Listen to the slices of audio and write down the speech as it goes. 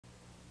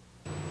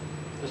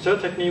third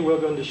technique we're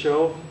going to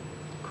show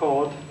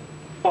called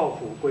抱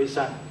虎归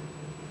山.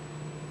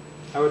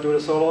 I will do the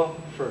solo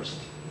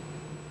first.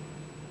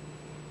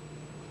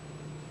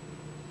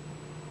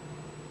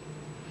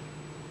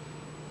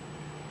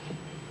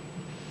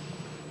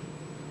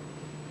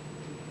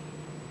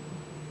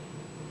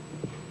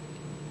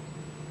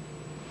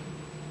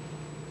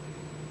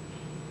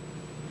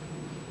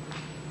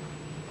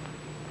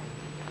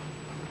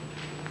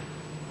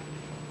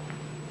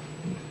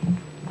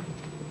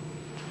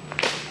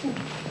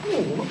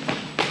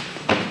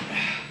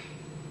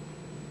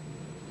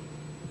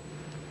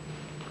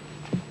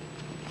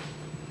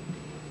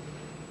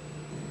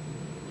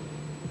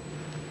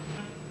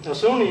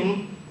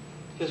 Assuming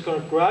he's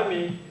going to grab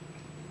me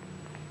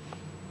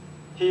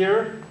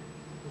here,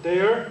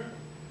 there,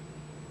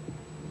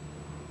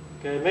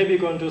 okay, maybe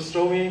going to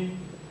throw me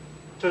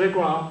to the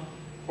ground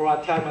or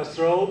attack my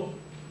throat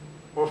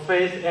or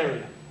face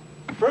area.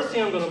 First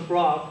thing I'm going to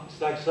block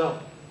is like so,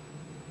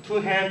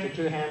 two-hand to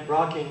two-hand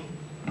blocking.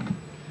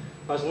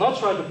 But not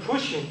try to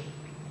push him.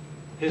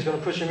 He's going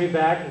to push me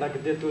back like I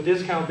did do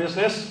this kind of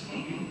business.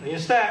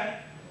 Instead,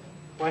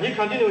 when he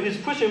continues his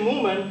pushing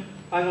movement,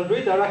 I'm going to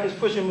redirect his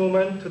pushing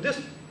movement to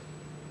this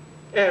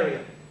area,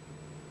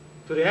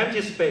 to the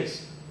empty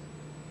space.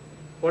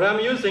 What I'm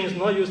using is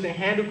not using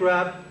hand to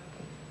grab,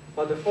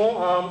 but the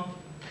forearm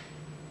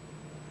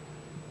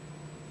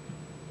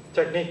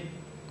technique.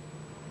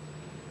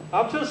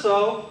 After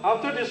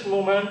this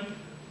movement,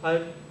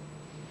 I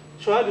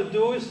try to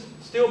do is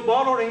still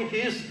borrowing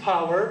his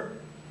power,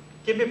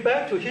 give it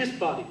back to his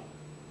body.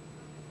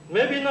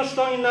 Maybe not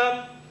strong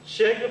enough,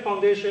 shake the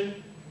foundation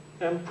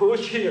and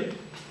push here.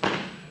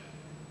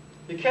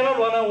 You cannot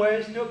run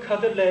away, still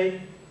cut the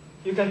leg.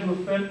 You can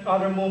do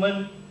other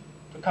movement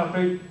to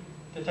complete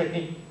the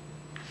technique.